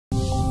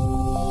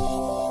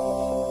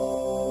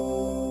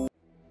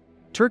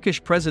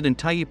Turkish President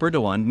Tayyip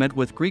Erdogan met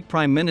with Greek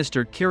Prime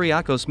Minister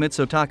Kyriakos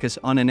Mitsotakis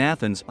in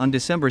Athens on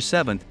December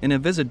 7 in a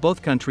visit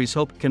both countries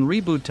hope can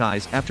reboot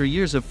ties after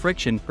years of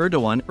friction.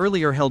 Erdogan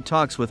earlier held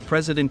talks with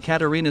President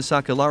Katerina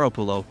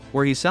Sakellaropoulou,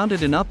 where he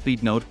sounded an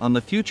upbeat note on the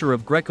future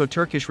of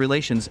Greco-Turkish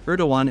relations.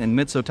 Erdogan and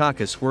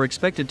Mitsotakis were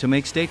expected to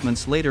make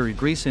statements later.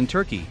 Greece and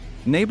Turkey,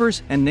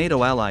 neighbors and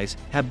NATO allies,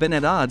 have been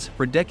at odds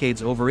for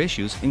decades over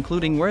issues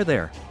including where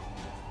their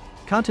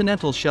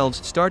continental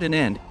shelves start and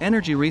end,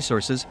 energy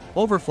resources,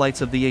 overflights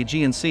of the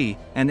Aegean Sea,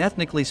 and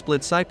ethnically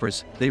split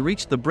Cyprus. They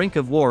reached the brink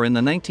of war in the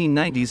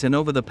 1990s, and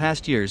over the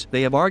past years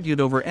they have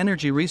argued over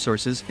energy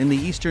resources in the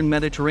eastern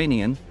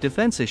Mediterranean,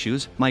 defense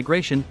issues,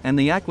 migration, and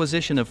the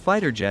acquisition of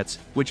fighter jets,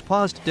 which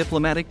paused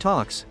diplomatic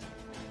talks.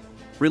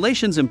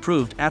 Relations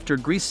improved after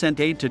Greece sent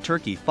aid to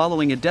Turkey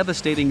following a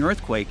devastating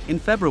earthquake in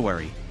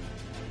February.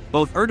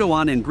 Both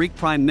Erdogan and Greek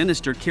Prime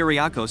Minister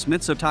Kyriakos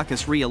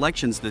Mitsotakis'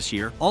 re-elections this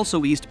year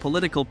also eased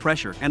political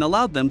pressure and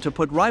allowed them to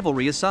put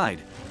rivalry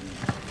aside.